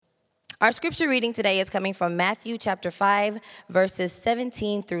Our scripture reading today is coming from Matthew chapter 5, verses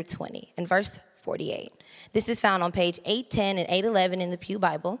 17 through 20, and verse 48. This is found on page 810 and 811 in the Pew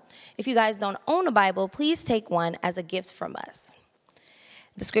Bible. If you guys don't own a Bible, please take one as a gift from us.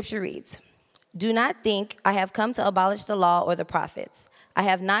 The scripture reads, "Do not think I have come to abolish the law or the prophets. I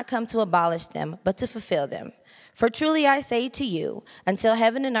have not come to abolish them, but to fulfill them. For truly I say to you, until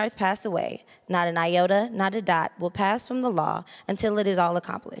heaven and earth pass away, not an iota, not a dot will pass from the law until it is all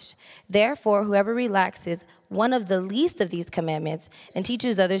accomplished. Therefore, whoever relaxes one of the least of these commandments and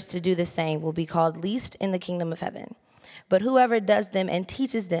teaches others to do the same will be called least in the kingdom of heaven. But whoever does them and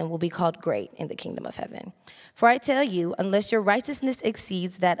teaches them will be called great in the kingdom of heaven. For I tell you, unless your righteousness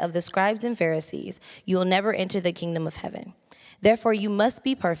exceeds that of the scribes and Pharisees, you will never enter the kingdom of heaven. Therefore, you must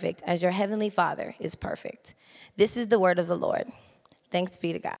be perfect as your heavenly Father is perfect." This is the word of the Lord. Thanks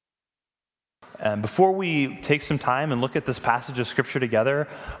be to God. Before we take some time and look at this passage of Scripture together,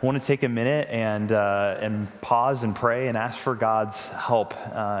 I want to take a minute and pause and pray and ask for God's help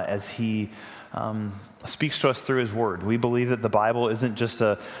as He speaks to us through His Word. We believe that the Bible isn't just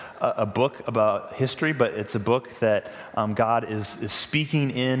a book about history, but it's a book that God is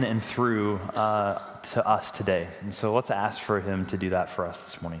speaking in and through to us today. And so let's ask for Him to do that for us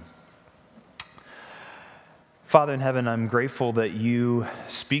this morning. Father in heaven, I'm grateful that you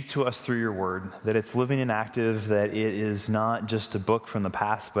speak to us through your word, that it's living and active, that it is not just a book from the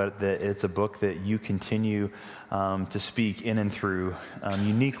past, but that it's a book that you continue to speak in and through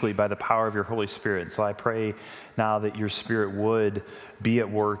uniquely by the power of your Holy Spirit. So I pray now that your Spirit would be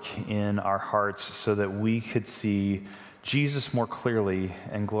at work in our hearts so that we could see Jesus more clearly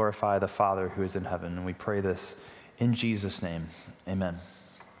and glorify the Father who is in heaven. And we pray this in Jesus' name. Amen.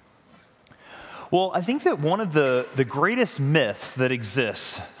 Well, I think that one of the greatest myths that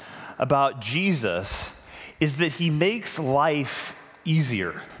exists about Jesus is that he makes life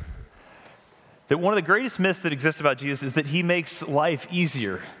easier. That one of the greatest myths that exists about Jesus is that he makes life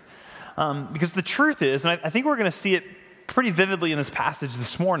easier. Because the truth is, and I think we're going to see it pretty vividly in this passage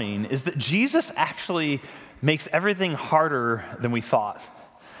this morning, is that Jesus actually makes everything harder than we thought.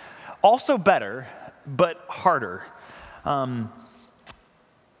 Also better, but harder.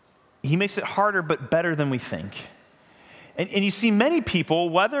 He makes it harder but better than we think. And you see many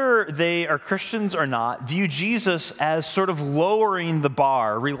people, whether they are Christians or not, view Jesus as sort of lowering the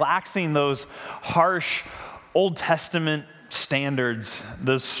bar, relaxing those harsh Old Testament standards,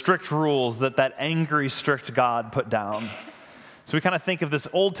 those strict rules that angry, strict God put down. So we kind of think of this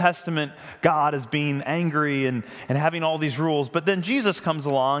Old Testament God as being angry and having all these rules, but then Jesus comes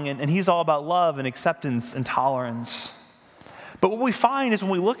along and he's all about love and acceptance and tolerance. But what we find is when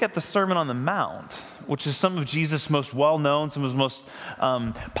we look at the Sermon on the Mount, which is some of Jesus' most well-known, some of his most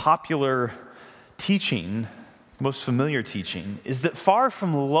popular teaching, most familiar teaching, is that far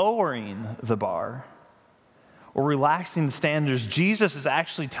from lowering the bar or relaxing the standards, Jesus is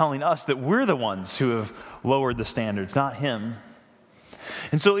actually telling us that we're the ones who have lowered the standards, not him.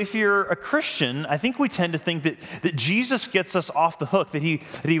 And so if you're a Christian, I think we tend to think that Jesus gets us off the hook, that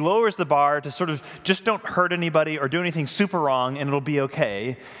he lowers the bar to sort of just don't hurt anybody or do anything super wrong and it'll be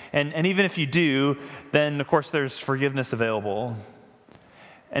okay. And even if you do, then of course there's forgiveness available.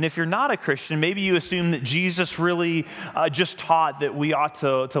 And if you're not a Christian, maybe you assume that Jesus really just taught that we ought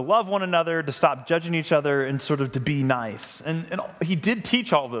to love one another, to stop judging each other, and sort of to be nice. And he did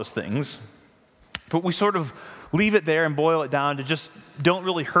teach all those things, but we sort of leave it there and boil it down to just don't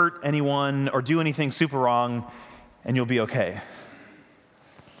really hurt anyone or do anything super wrong, and you'll be okay.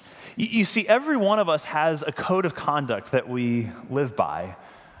 You see, every one of us has a code of conduct that we live by,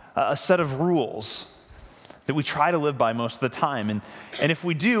 a set of rules that we try to live by most of the time. And if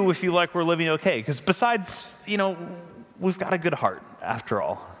we do, we feel like we're living okay. Because besides, we've got a good heart, after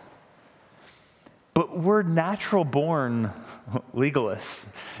all. But we're natural-born legalists.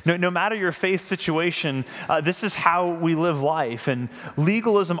 No matter your faith situation, this is how we live life. And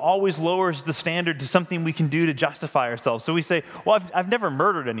legalism always lowers the standard to something we can do to justify ourselves. So we say, well, I've never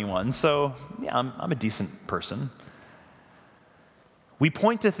murdered anyone, so yeah, I'm a decent person. We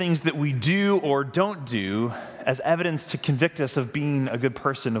point to things that we do or don't do as evidence to convict us of being a good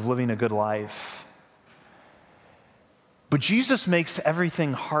person, of living a good life. But Jesus makes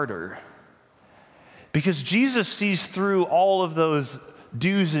everything harder. Because Jesus sees through all of those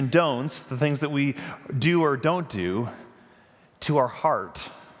do's and don'ts, the things that we do or don't do, to our heart.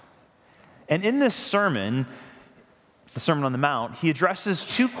 And in this sermon, the Sermon on the Mount, he addresses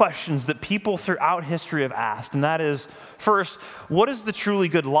two questions that people throughout history have asked. And that is, first, what is the truly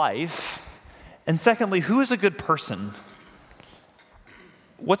good life? And secondly, who is a good person?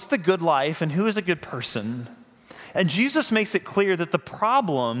 What's the good life and who is a good person? And Jesus makes it clear that the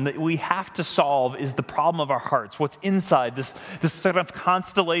problem that we have to solve is the problem of our hearts, what's inside, this sort of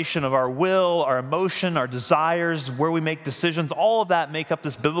constellation of our will, our emotion, our desires, where we make decisions, all of that make up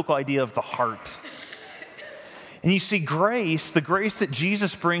this biblical idea of the heart. And you see, grace, the grace that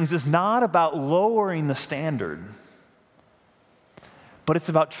Jesus brings, is not about lowering the standard, but it's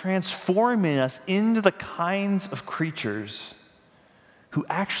about transforming us into the kinds of creatures who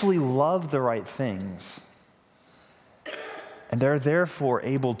actually love the right things and they're therefore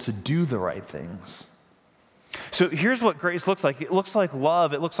able to do the right things. So here's what grace looks like. It looks like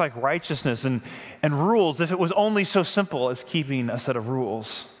love. It looks like righteousness and rules, if it was only so simple as keeping a set of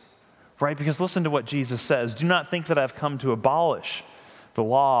rules, right? Because listen to what Jesus says. Do not think that I've come to abolish the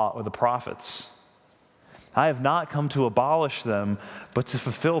law or the prophets. I have not come to abolish them, but to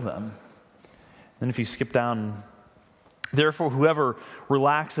fulfill them. Then if you skip down, therefore whoever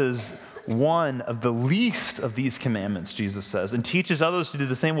relaxes one of the least of these commandments, Jesus says, and teaches others to do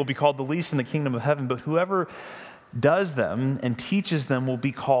the same will be called the least in the kingdom of heaven, but whoever does them and teaches them will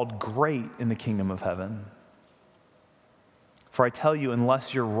be called great in the kingdom of heaven. For I tell you,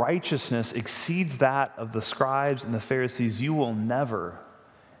 unless your righteousness exceeds that of the scribes and the Pharisees, you will never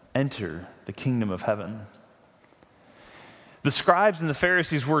enter the kingdom of heaven. The scribes and the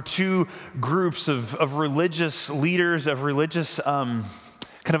Pharisees were two groups of religious leaders, of religious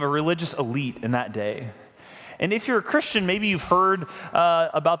kind of a religious elite in that day. And if you're a Christian, maybe you've heard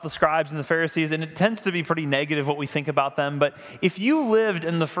about the scribes and the Pharisees, and it tends to be pretty negative what we think about them. But if you lived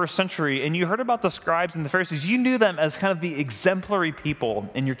in the first century and you heard about the scribes and the Pharisees, you knew them as kind of the exemplary people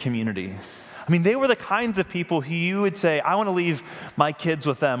in your community. I mean, they were the kinds of people who you would say, I want to leave my kids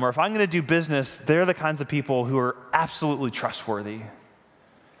with them, or if I'm going to do business, they're the kinds of people who are absolutely trustworthy.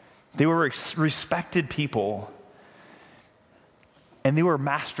 They were respected people. And they were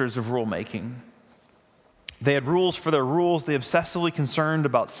masters of rule-making. They had rules for their rules. They obsessively concerned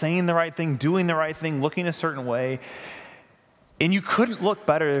about saying the right thing, doing the right thing, looking a certain way. And you couldn't look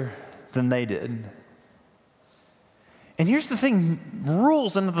better than they did. And here's the thing,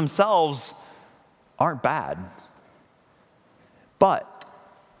 rules in themselves aren't bad. But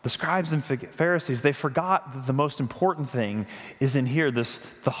the scribes and Pharisees, they forgot that the most important thing is in here, the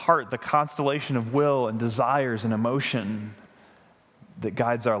heart, the constellation of will and desires and emotion that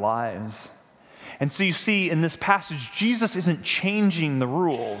guides our lives. And so you see in this passage, Jesus isn't changing the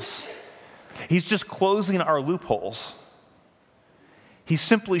rules. He's just closing our loopholes. He's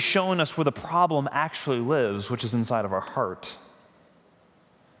simply showing us where the problem actually lives, which is inside of our heart.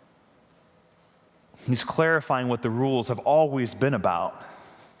 He's clarifying what the rules have always been about,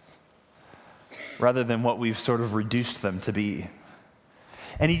 rather than what we've sort of reduced them to be.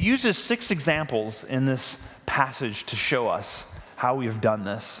 And he uses 6 examples in this passage to show us how we've done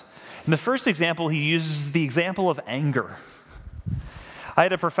this. And the first example he uses is the example of anger. I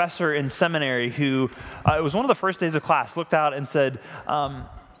had a professor in seminary who, it was one of the first days of class, looked out and said,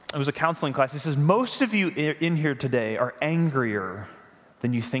 it was a counseling class, he says, most of you in here today are angrier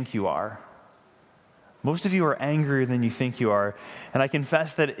than you think you are. Most of you are angrier than you think you are. And I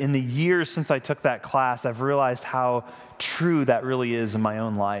confess that in the years since I took that class, I've realized how true that really is in my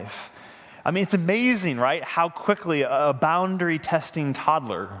own life. I mean, it's amazing, right? How quickly a boundary testing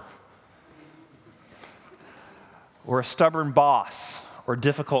toddler or a stubborn boss or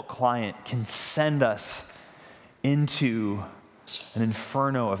difficult client can send us into an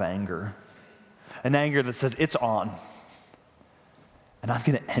inferno of anger. An anger that says, it's on, and I'm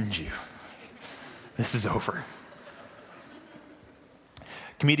going to end you. This is over.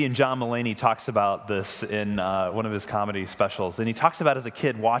 Comedian John Mulaney talks about this in one of his comedy specials, and he talks about as a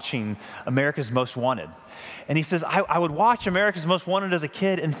kid watching America's Most Wanted. And he says, I would watch America's Most Wanted as a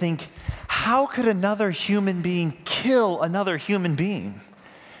kid and think, how could another human being kill another human being?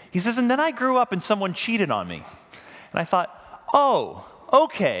 He says, and then I grew up and someone cheated on me. And I thought, oh,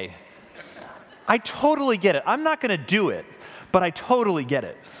 okay, I totally get it. I'm not going to do it, but I totally get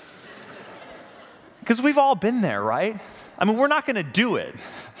it. Because we've all been there, right? I mean, we're not going to do it,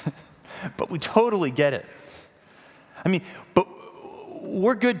 but we totally get it. I mean, but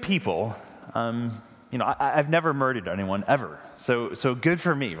we're good people. I've never murdered anyone, ever. So good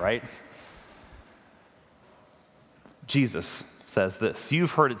for me, right? Jesus says this,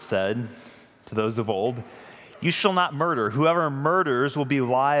 you've heard it said to those of old, you shall not murder. Whoever murders will be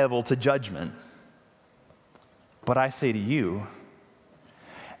liable to judgment. But I say to you,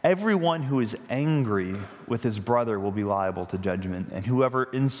 everyone who is angry with his brother will be liable to judgment, and whoever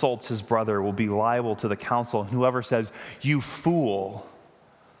insults his brother will be liable to the council, and whoever says, you fool,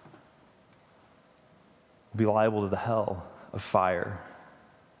 will be liable to the hell of fire.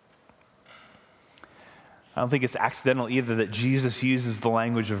 I don't think it's accidental either that Jesus uses the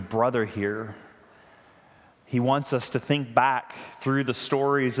language of brother here. He wants us to think back through the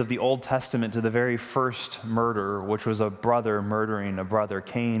stories of the Old Testament to the very first murder, which was a brother murdering a brother,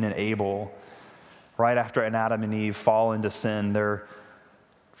 Cain and Abel. Right after Adam and Eve fall into sin, their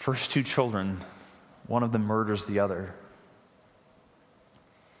first two children, one of them murders the other.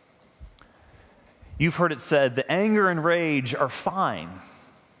 You've heard it said that anger and rage are fine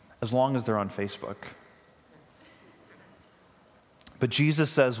as long as they're on Facebook. But Jesus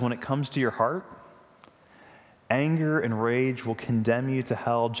says when it comes to your heart, anger and rage will condemn you to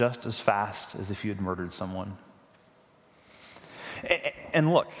hell just as fast as if you had murdered someone.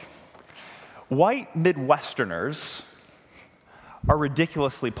 And look, white Midwesterners are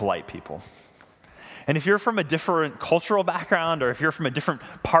ridiculously polite people. And if you're from a different cultural background or if you're from a different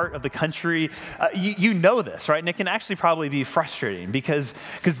part of the country, you know this, right? And it can actually probably be frustrating because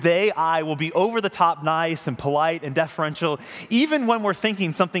I will be over the top nice and polite and deferential, even when we're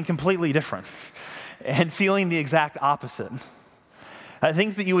thinking something completely different and feeling the exact opposite.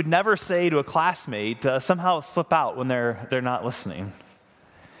 Things that you would never say to a classmate somehow slip out when they're not listening.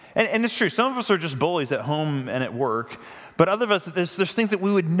 And it's true, some of us are just bullies at home and at work, but other of us, there's things that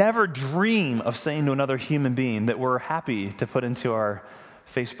we would never dream of saying to another human being that we're happy to put into our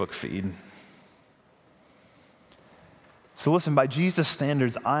Facebook feed. So listen, by Jesus'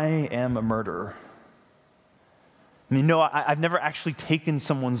 standards, I am a murderer. I mean, no, I've never actually taken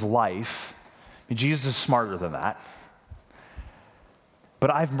someone's life. I mean, Jesus is smarter than that.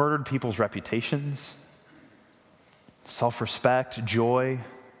 But I've murdered people's reputations, self-respect, joy.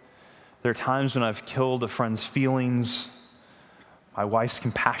 There are times when I've killed a friend's feelings, my wife's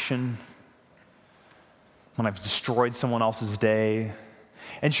compassion, when I've destroyed someone else's day.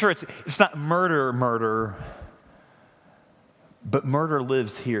 And sure, it's not murder, but murder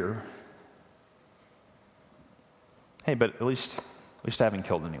lives here. Hey, but at least I haven't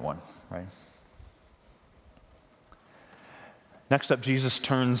killed anyone, right? Next up, Jesus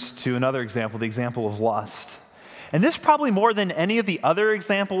turns to another example, the example of lust. And this probably more than any of the other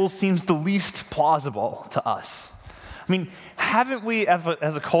examples seems the least plausible to us. I mean, haven't we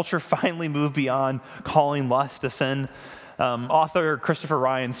as a culture finally moved beyond calling lust a sin? Author Christopher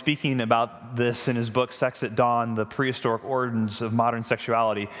Ryan, speaking about this in his book, Sex at Dawn, The Prehistoric Origins of Modern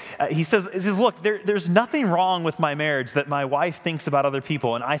Sexuality, he says, look, there's nothing wrong with my marriage that my wife thinks about other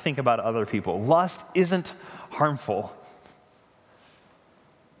people and I think about other people. Lust isn't harmful.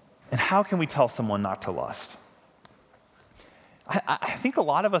 And how can we tell someone not to lust? I think a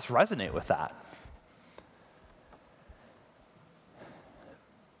lot of us resonate with that.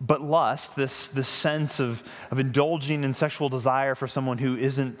 But lust, this sense of indulging in sexual desire for someone who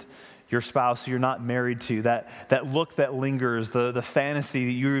isn't your spouse, who you're not married to, that look that lingers, the fantasy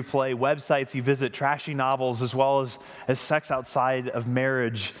that you replay, websites you visit, trashy novels, as well as sex outside of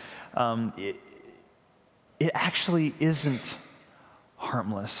marriage, it actually isn't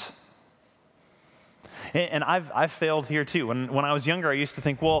harmless. And I've failed here too. When I was younger, I used to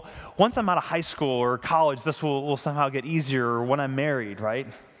think, well, once I'm out of high school or college, this will somehow get easier, or when I'm married, right?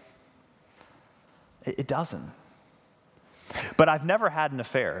 It doesn't. But I've never had an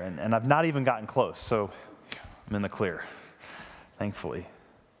affair, and I've not even gotten close, so I'm in the clear, thankfully.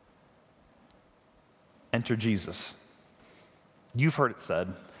 Enter Jesus. You've heard it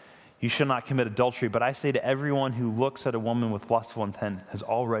said, you shall not commit adultery, but I say to everyone who looks at a woman with lustful intent has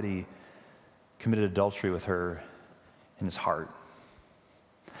already committed adultery with her in his heart.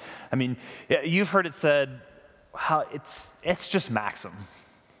 I mean, you've heard it said, how it's just Maxim.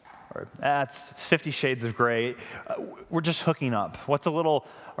 Or it's 50 Shades of Grey. We're just hooking up. What's a little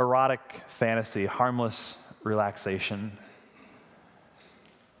erotic fantasy, harmless relaxation?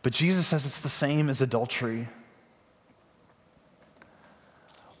 But Jesus says it's the same as adultery.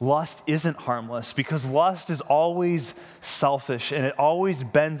 Lust isn't harmless because lust is always selfish and it always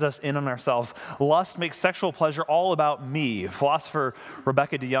bends us in on ourselves. Lust makes sexual pleasure all about me. Philosopher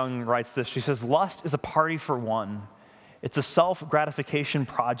Rebecca DeYoung writes this. She says, lust is a party for one. It's a self-gratification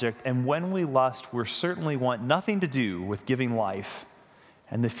project, and when we lust, we certainly want nothing to do with giving life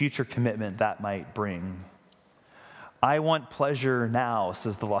and the future commitment that might bring. I want pleasure now,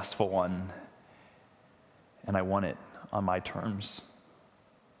 says the lustful one, and I want it on my terms.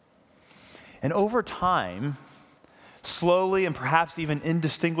 And over time, slowly and perhaps even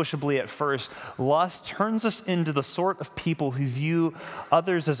indistinguishably at first, lust turns us into the sort of people who view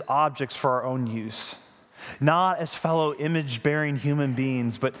others as objects for our own use. not as fellow image-bearing human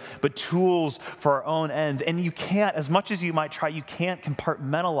beings, but tools for our own ends. And you can't, as much as you might try, you can't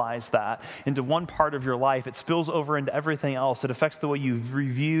compartmentalize that into one part of your life. It spills over into everything else. It affects the way you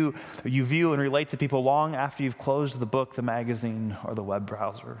view and relate to people long after you've closed the book, the magazine, or the web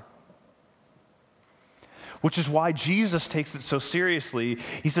browser. Which is why Jesus takes it so seriously.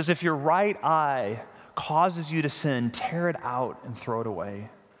 He says, if your right eye causes you to sin, tear it out and throw it away.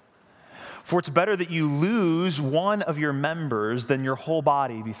 For it's better that you lose one of your members than your whole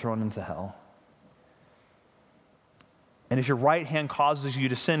body be thrown into hell. And if your right hand causes you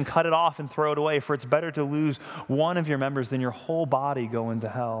to sin, cut it off and throw it away. For it's better to lose one of your members than your whole body go into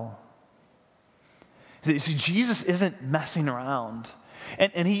hell. See, Jesus isn't messing around.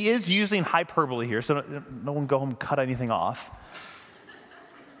 And he is using hyperbole here, so no one go home and cut anything off.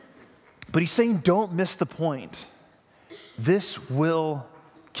 But he's saying, don't miss the point. This will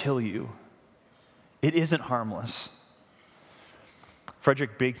kill you. It isn't harmless.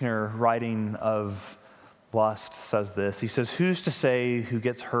 Frederick Buechner, writing of lust, says this. He says, who's to say who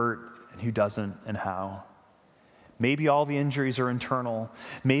gets hurt and who doesn't and how? Maybe all the injuries are internal.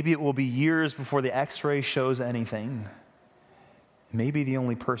 Maybe it will be years before the x-ray shows anything. Maybe the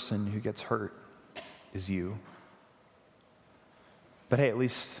only person who gets hurt is you. But hey, at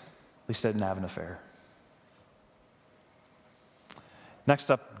least I didn't have an affair. Next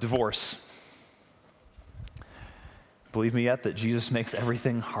up, divorce. Believe me yet that Jesus makes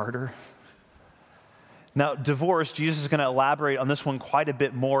everything harder? Now, divorce, Jesus is going to elaborate on this one quite a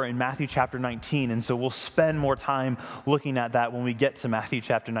bit more in Matthew chapter 19, and so we'll spend more time looking at that when we get to Matthew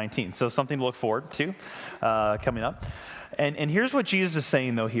chapter 19. So something to look forward to coming up. And here's what Jesus is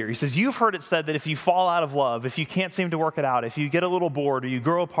saying, though, here. He says, you've heard it said that if you fall out of love, if you can't seem to work it out, if you get a little bored, or you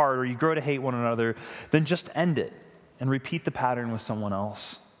grow apart, or you grow to hate one another, then just end it and repeat the pattern with someone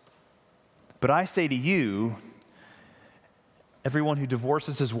else. But I say to you, everyone who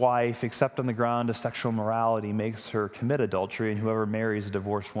divorces his wife, except on the ground of sexual immorality, makes her commit adultery, and whoever marries a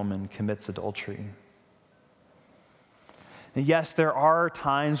divorced woman commits adultery. And yes, there are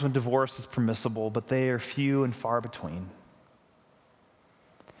times when divorce is permissible, but they are few and far between.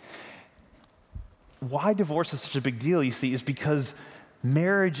 Why divorce is such a big deal, you see, is because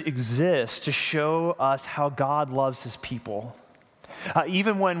marriage exists to show us how God loves his people.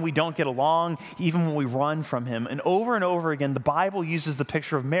 Even when we don't get along, even when we run from him. And over again, the Bible uses the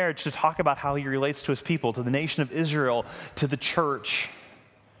picture of marriage to talk about how he relates to his people, to the nation of Israel, to the church.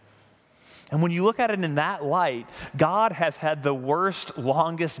 And when you look at it in that light, God has had the worst,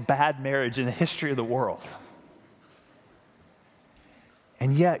 longest bad marriage in the history of the world.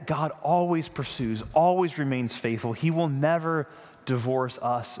 And yet, God always pursues, always remains faithful. He will never divorce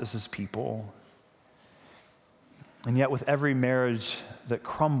us as his people. And yet, with every marriage that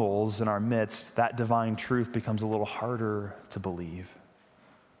crumbles in our midst, that divine truth becomes a little harder to believe.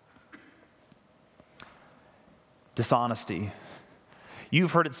 Dishonesty.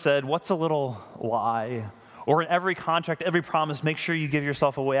 You've heard it said, what's a little lie? Or in every contract, every promise, make sure you give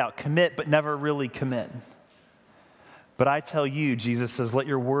yourself a way out. Commit, but never really commit. But I tell you, Jesus says, let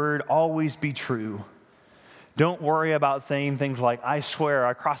your word always be true. Don't worry about saying things like, I swear,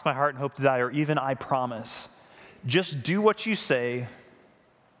 I cross my heart and hope to die, or even I promise. Just do what you say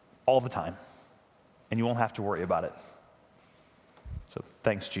all the time, and you won't have to worry about it. So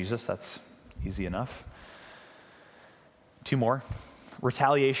thanks, Jesus. That's easy enough. 2 more.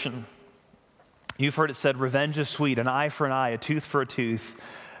 Retaliation. You've heard it said, revenge is sweet, an eye for an eye, a tooth for a tooth.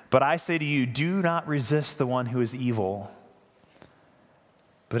 But I say to you, do not resist the one who is evil.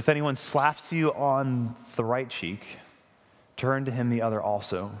 But if anyone slaps you on the right cheek, turn to him the other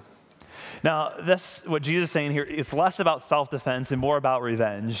also. Now, that's what Jesus is saying here. It's less about self-defense and more about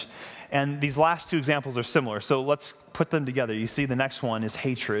revenge. And these last 2 examples are similar. So let's put them together. You see, the next one is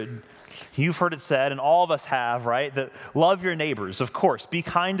hatred. You've heard it said, and all of us have, right, that love your neighbors, of course. Be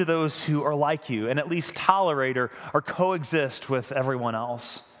kind to those who are like you, and at least tolerate or coexist with everyone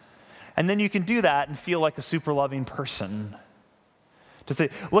else. And then you can do that and feel like a super loving person. To say,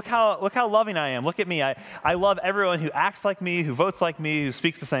 look how loving I am. Look at me. I love everyone who acts like me, who votes like me, who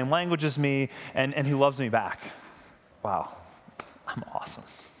speaks the same language as me, and who loves me back. Wow, I'm awesome.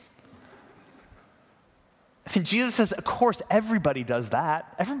 I mean, Jesus says, of course, everybody does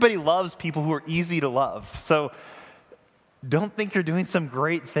that. Everybody loves people who are easy to love. So don't think you're doing some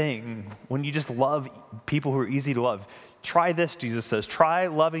great thing when you just love people who are easy to love. Try this, Jesus says. Try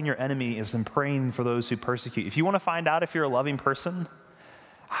loving your enemies and praying for those who persecute. If you want to find out if you're a loving person,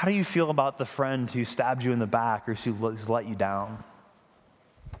 how do you feel about the friend who stabbed you in the back or who's let you down?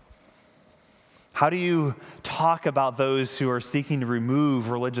 How do you talk about those who are seeking to remove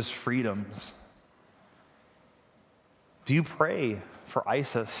religious freedoms? Do you pray for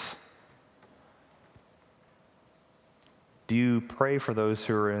ISIS? Do you pray for those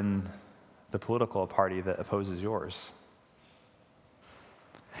who are in the political party that opposes yours?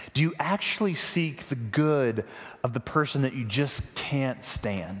 Do you actually seek the good of the person that you just can't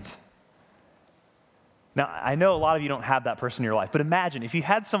stand? Now, I know a lot of you don't have that person in your life, but imagine if you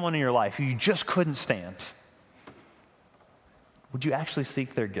had someone in your life who you just couldn't stand, would you actually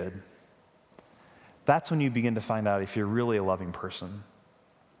seek their good? That's when you begin to find out if you're really a loving person.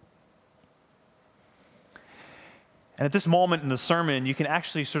 And at this moment in the sermon, you can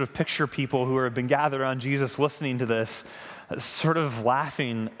actually sort of picture people who have been gathered around Jesus listening to this, sort of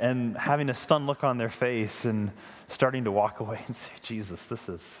laughing and having a stunned look on their face and starting to walk away and say, Jesus, this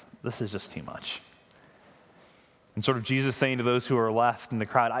is just too much. And sort of Jesus saying to those who are left in the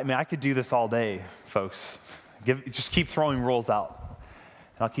crowd, I mean, I could do this all day, folks. Just keep throwing rules out,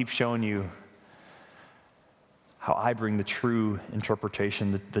 and I'll keep showing you how I bring the true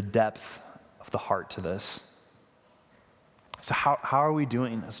interpretation, the depth of the heart to this. So how are we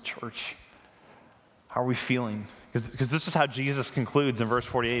doing as a church? How are we feeling? Because this is how Jesus concludes in verse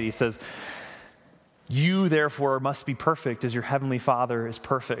 48. He says, you, therefore, must be perfect as your heavenly Father is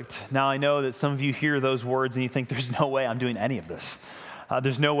perfect. Now, I know that some of you hear those words and you think, there's no way I'm doing any of this.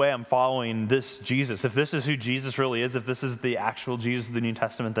 There's no way I'm following this Jesus. If this is who Jesus really is, if this is the actual Jesus of the New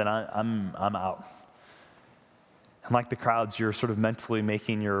Testament, then I'm out. And like the crowds, you're sort of mentally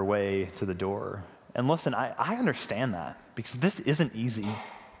making your way to the door. And listen, I understand that because this isn't easy.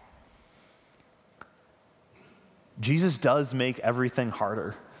 Jesus does make everything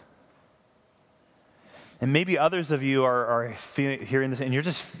harder. And maybe others of you are hearing this and you're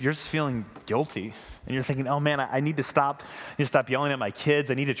just feeling guilty. And you're thinking, oh man, I need to stop yelling at my kids.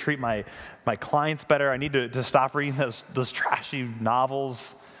 I need to treat my clients better. I need to stop reading those trashy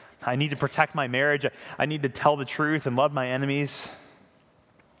novels. I need to protect my marriage. I need to tell the truth and love my enemies.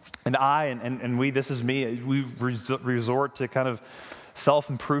 And we, this is me, we resort to kind of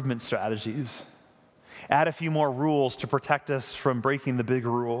self-improvement strategies. Add a few more rules to protect us from breaking the big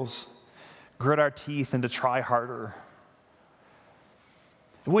rules. Grit our teeth and to try harder.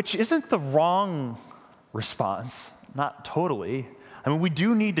 Which isn't the wrong response, not totally. I mean, we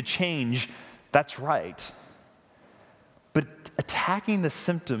do need to change, that's right. But attacking the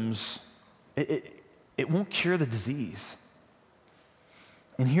symptoms, it won't cure the disease.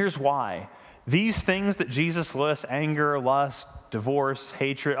 And here's why. These things that Jesus lists, anger, lust, divorce,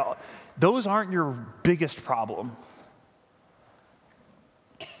 hatred, those aren't your biggest problem.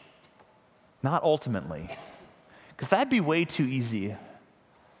 Not ultimately. Because that'd be way too easy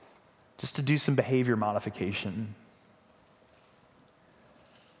just to do some behavior modification.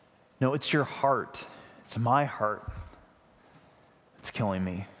 No, it's your heart. It's my heart. It's killing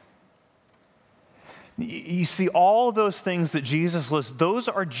me. You see, all those things that Jesus lists, those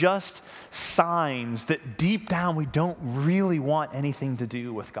are just signs that deep down we don't really want anything to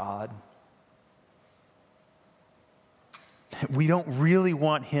do with God. We don't really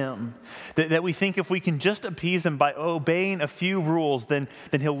want him. That we think if we can just appease him by obeying a few rules, then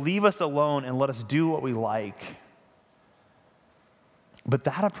he'll leave us alone and let us do what we like. But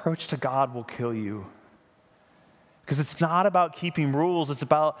that approach to God will kill you. Because it's not about keeping rules, it's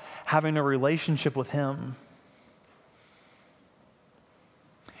about having a relationship with him.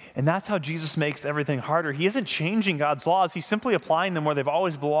 And that's how Jesus makes everything harder. He isn't changing God's laws. He's simply applying them where they've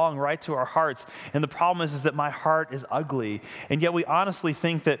always belonged, right to our hearts. And the problem is that my heart is ugly. And yet we honestly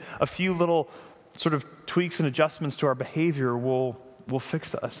think that a few little sort of tweaks and adjustments to our behavior will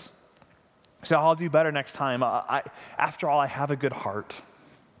fix us. So I'll do better next time. After all, I have a good heart.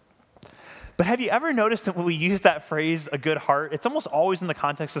 But have you ever noticed that when we use that phrase, a good heart, it's almost always in the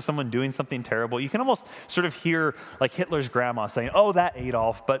context of someone doing something terrible. You can almost sort of hear like Hitler's grandma saying, oh, that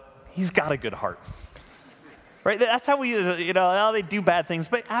Adolf, but he's got a good heart. Right? That's how we, they do bad things,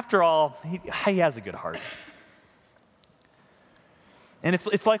 but after all, he has a good heart. And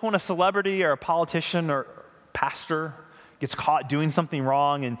it's like when a celebrity or a politician or pastor gets caught doing something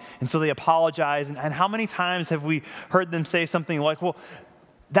wrong, and so they apologize. And how many times have we heard them say something like, well,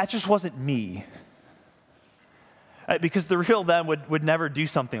 that just wasn't me. Because the real them would never do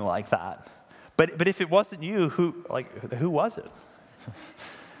something like that. But if it wasn't you, who was it?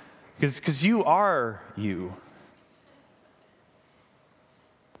 Because you are you.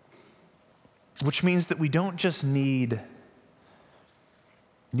 Which means that we don't just need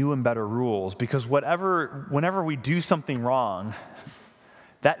new and better rules, because whenever we do something wrong,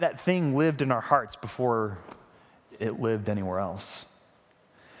 that thing lived in our hearts before it lived anywhere else.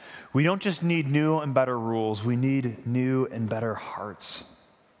 We don't just need new and better rules, we need new and better hearts.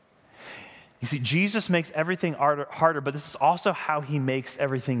 You see, Jesus makes everything harder, but this is also how he makes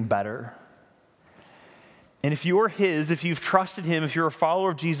everything better. And if you're his, if you've trusted him, if you're a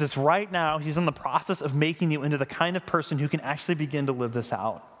follower of Jesus, right now, he's in the process of making you into the kind of person who can actually begin to live this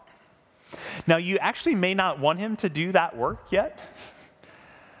out. Now, you actually may not want him to do that work yet,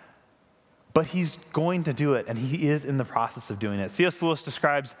 but he's going to do it, and he is in the process of doing it. C.S. Lewis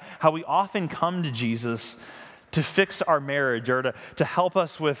describes how we often come to Jesus to fix our marriage, or to help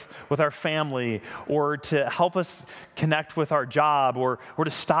us with our family, or to help us connect with our job, or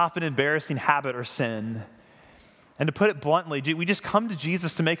to stop an embarrassing habit or sin. And to put it bluntly, we just come to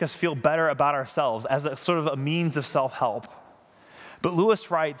Jesus to make us feel better about ourselves as a sort of a means of self-help. But Lewis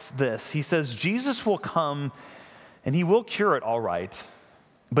writes this. He says, Jesus will come and he will cure it all right,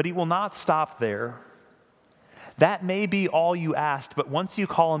 but he will not stop there. That may be all you asked, but once you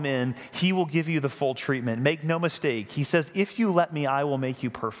call him in, he will give you the full treatment. Make no mistake. He says, if you let me, I will make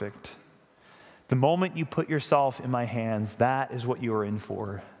you perfect. The moment you put yourself in my hands, that is what you are in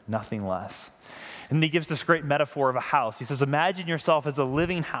for, nothing less. And he gives this great metaphor of a house. He says, imagine yourself as a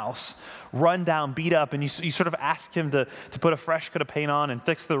living house, run down, beat up, and you sort of ask him to put a fresh coat of paint on and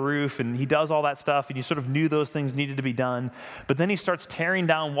fix the roof, and he does all that stuff, and you sort of knew those things needed to be done. But then he starts tearing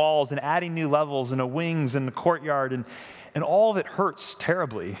down walls and adding new levels and a wings and the courtyard, and all of it hurts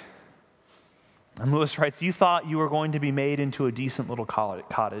terribly. And Lewis writes, you thought you were going to be made into a decent little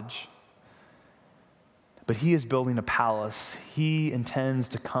cottage. But he is building a palace. He intends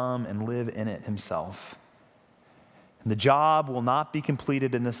to come and live in it himself. And the job will not be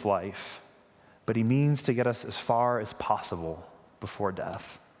completed in this life, but he means to get us as far as possible before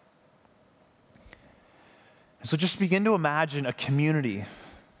death. And so just begin to imagine a community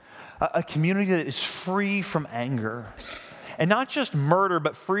that is free from anger. And not just murder,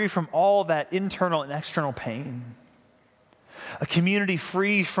 but free from all that internal and external pain. A community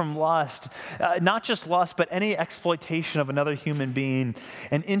free from lust, not just lust, but any exploitation of another human being,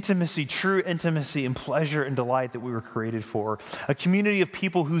 and intimacy, true intimacy and pleasure and delight that we were created for. A community of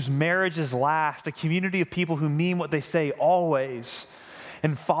people whose marriages last, a community of people who mean what they say always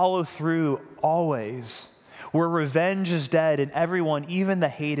and follow through always, where revenge is dead and everyone, even the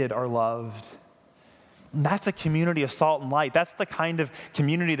hated, are loved. And that's a community of salt and light. That's the kind of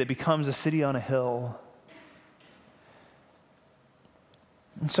community that becomes a city on a hill.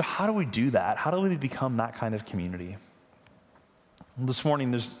 And so how do we do that? How do we become that kind of community? Well, this morning,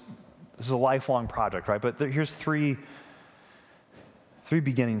 this is a lifelong project, right? But here's three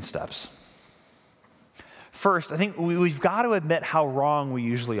beginning steps. First, I think we've got to admit how wrong we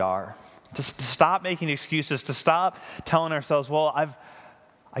usually are. To stop making excuses, to stop telling ourselves, well,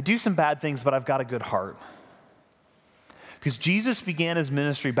 I do some bad things, but I've got a good heart. Because Jesus began his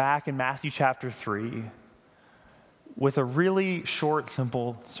ministry back in Matthew chapter 3 with a really short,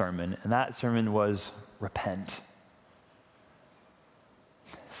 simple sermon, and that sermon was repent.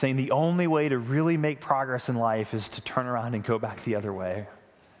 Saying the only way to really make progress in life is to turn around and go back the other way.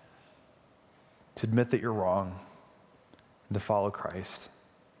 To admit that you're wrong and to follow Christ.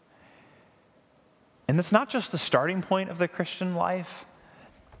 And it's not just the starting point of the Christian life,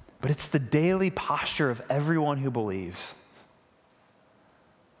 but it's the daily posture of everyone who believes.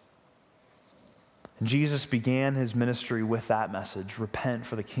 And Jesus began his ministry with that message: repent,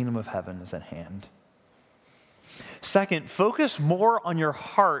 for the kingdom of heaven is at hand. Second, focus more on your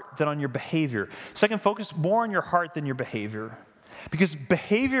heart than on your behavior. Second, focus more on your heart than your behavior. Because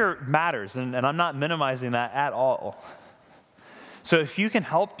behavior matters, and I'm not minimizing that at all. So if you can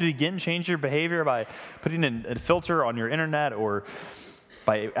help to begin change your behavior by putting in a filter on your internet, or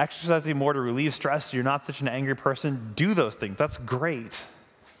by exercising more to relieve stress so you're not such an angry person, do those things. That's great.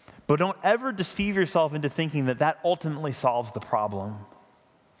 But don't ever deceive yourself into thinking that that ultimately solves the problem.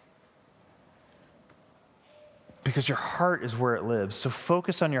 Because your heart is where it lives. So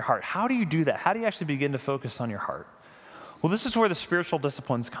focus on your heart. How do you do that? How do you actually begin to focus on your heart? Well, this is where the spiritual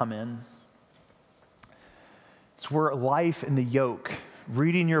disciplines come in. It's where life in the yoke,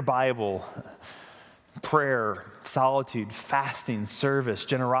 reading your Bible, prayer, solitude, fasting, service,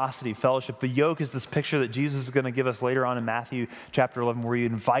 generosity, fellowship. The yoke is this picture that Jesus is going to give us later on in Matthew chapter 11, where he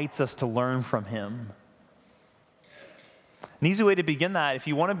invites us to learn from him. An easy way to begin that, if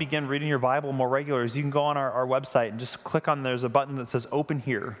you want to begin reading your Bible more regularly, is you can go on our website and just click on, there's a button that says open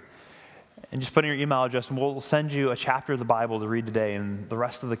here. And just put in your email address, and we'll send you a chapter of the Bible to read today, and the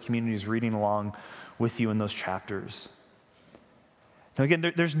rest of the community is reading along with you in those chapters. Now again,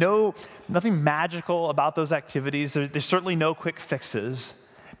 there's nothing magical about those activities. There's certainly no quick fixes,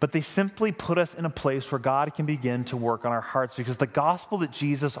 but they simply put us in a place where God can begin to work on our hearts, because the gospel that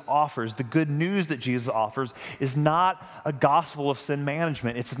Jesus offers, the good news that Jesus offers, is not a gospel of sin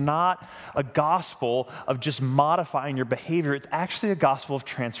management. It's not a gospel of just modifying your behavior. It's actually a gospel of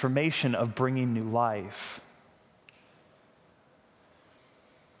transformation, of bringing new life.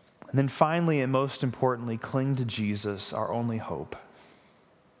 And then finally, and most importantly, cling to Jesus, our only hope.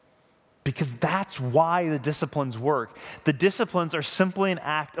 Because that's why the disciplines work. The disciplines are simply an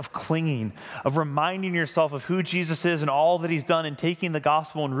act of clinging, of reminding yourself of who Jesus is and all that he's done, and taking the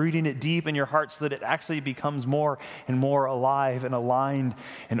gospel and rooting it deep in your heart so that it actually becomes more and more alive and aligned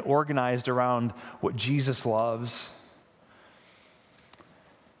and organized around what Jesus loves.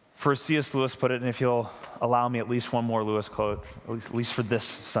 For C.S. Lewis put it, and if you'll allow me at least one more Lewis quote, at least for this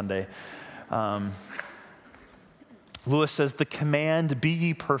Sunday. Lewis says, "The command, 'Be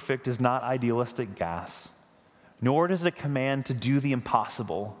ye perfect,' is not idealistic gas, nor does it command to do the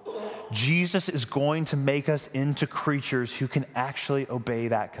impossible. Jesus is going to make us into creatures who can actually obey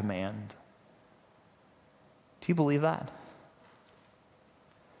that command." Do you believe that?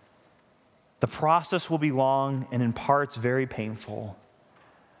 The process will be long and in parts very painful,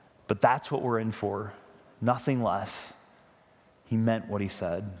 but that's what we're in for, nothing less. He meant what he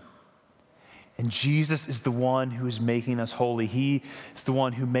said. And Jesus is the one who is making us holy. He is the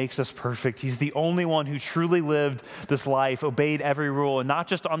one who makes us perfect. He's the only one who truly lived this life, obeyed every rule, and not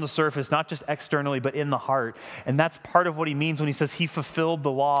just on the surface, not just externally, but in the heart. And that's part of what he means when he says he fulfilled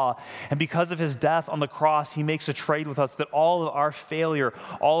the law. And because of his death on the cross, he makes a trade with us that all of our failure,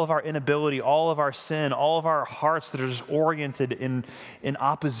 all of our inability, all of our sin, all of our hearts that are just oriented in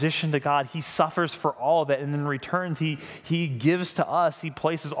opposition to God, he suffers for all of that. And in return, he gives to us, he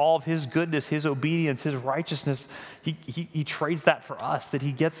places all of his goodness, his obedience, his righteousness, he trades that for us, that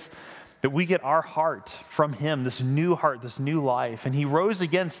we get our heart from him, this new heart, this new life. And he rose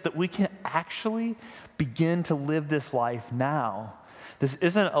again so that we can actually begin to live this life now. This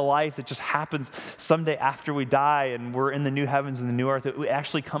isn't a life that just happens someday after we die and we're in the new heavens and the new earth. It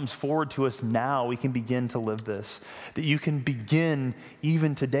actually comes forward to us now. We can begin to live this. That you can begin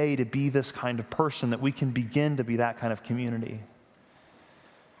even today to be this kind of person, that we can begin to be that kind of community.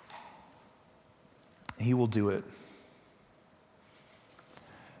 He will do it.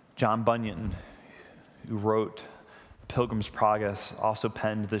 John Bunyan, who wrote Pilgrim's Progress, also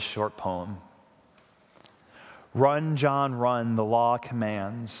penned this short poem. "Run, John, run, the law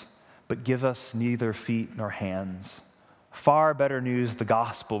commands, but give us neither feet nor hands. Far better news the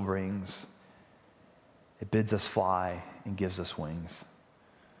gospel brings. It bids us fly and gives us wings."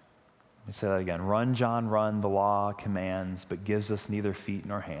 Let me say that again. "Run, John, run, the law commands, but gives us neither feet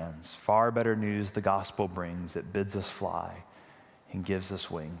nor hands. Far better news the gospel brings. It bids us fly and gives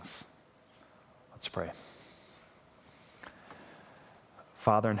us wings." Let's pray.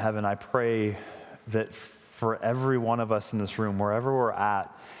 Father in heaven, I pray that for every one of us in this room, wherever we're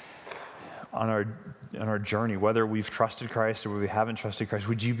at on our journey, whether we've trusted Christ or we haven't trusted Christ,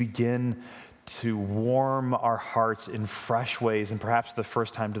 would you begin to warm our hearts in fresh ways, and perhaps the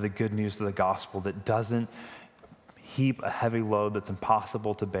first time, to the good news of the gospel that doesn't heap a heavy load that's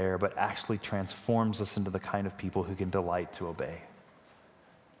impossible to bear, but actually transforms us into the kind of people who can delight to obey.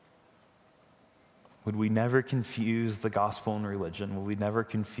 Would we never confuse the gospel and religion? Would we never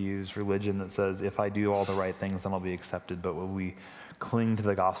confuse religion that says, if I do all the right things, then I'll be accepted? But will we cling to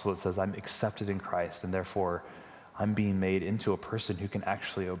the gospel that says, I'm accepted in Christ, and therefore I'm being made into a person who can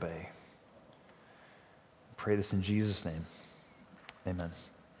actually obey? Pray this in Jesus' name. Amen.